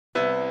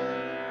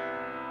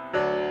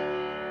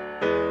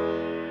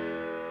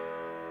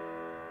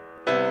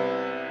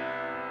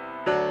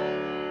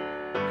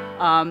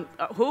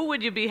Who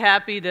would you be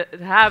happy to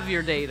have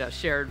your data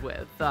shared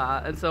with?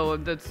 And so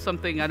that's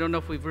something I don't know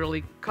if we've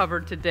really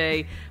covered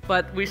today,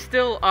 but we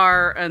still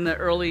are in the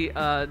early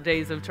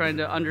days of trying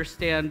to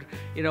understand,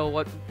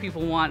 what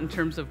people want in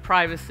terms of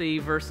privacy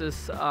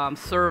versus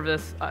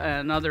service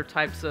and other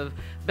types of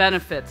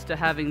benefits to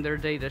having their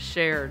data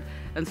shared.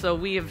 And so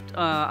we have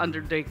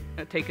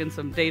undertaken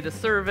some data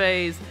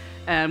surveys,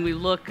 and we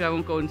look, I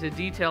won't go into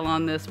detail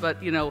on this, but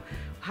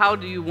how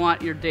do you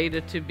want your data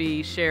to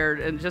be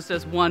shared? And just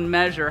as one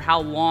measure,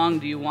 how long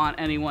do you want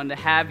anyone to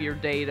have your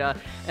data?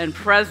 And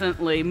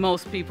presently,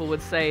 most people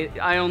would say,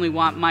 I only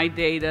want my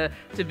data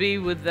to be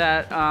with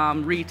that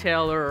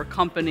retailer or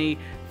company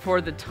for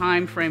the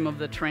time frame of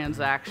the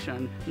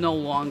transaction, no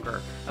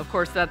longer. Of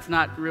course, that's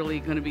not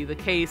really going to be the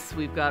case.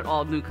 We've got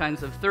all new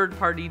kinds of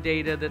third-party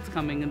data that's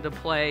coming into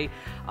play,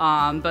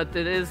 but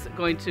it is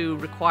going to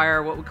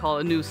require what we call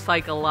a new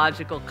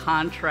psychological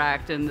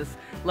contract and this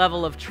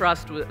level of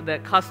trust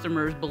that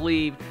customers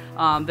believe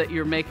that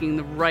you're making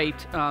the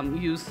right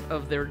use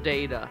of their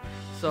data.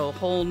 So a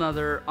whole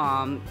nother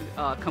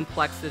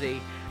complexity.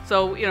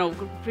 So,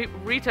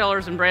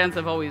 retailers and brands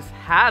have always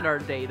had our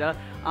data.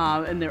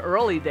 In the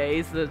early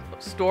days, the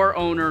store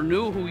owner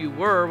knew who you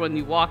were when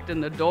you walked in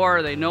the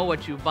door. They know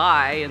what you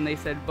buy, and they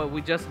said, but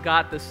we just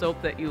got the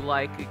soap that you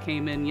like. It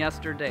came in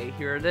yesterday.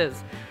 Here it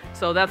is.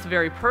 So that's a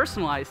very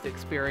personalized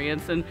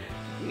experience. And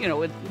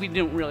we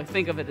didn't really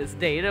think of it as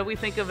data. We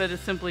think of it as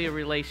simply a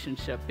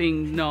relationship,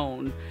 being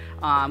known,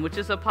 which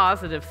is a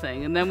positive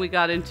thing. And then we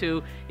got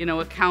into,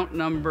 account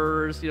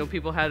numbers.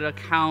 People had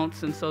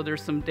accounts, and so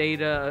there's some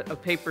data, a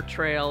paper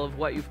trail of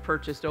what you've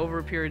purchased over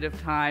a period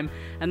of time.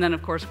 And then,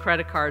 of course,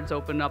 credit cards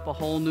opened up a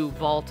whole new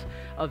vault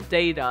of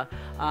data,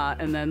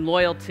 and then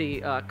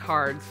loyalty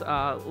cards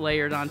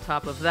layered on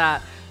top of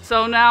that.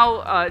 So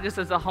now, just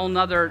as a whole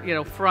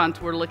nother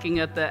front, we're looking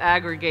at the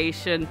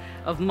aggregation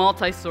of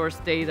multi-source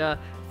data,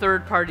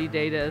 third-party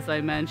data, as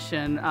I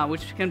mentioned,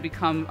 which can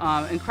become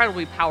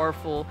incredibly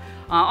powerful.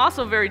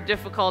 Also very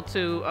difficult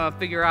to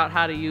figure out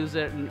how to use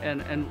it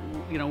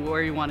and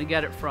where you want to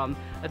get it from.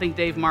 I think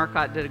Dave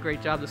Marcotte did a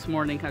great job this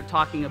morning kind of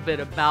talking a bit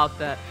about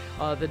that,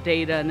 the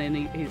data, and then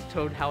he's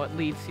told how it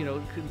leads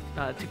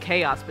to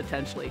chaos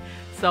potentially.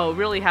 So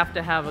really have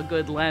to have a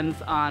good lens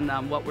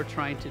on what we're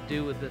trying to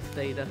do with this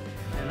data.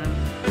 And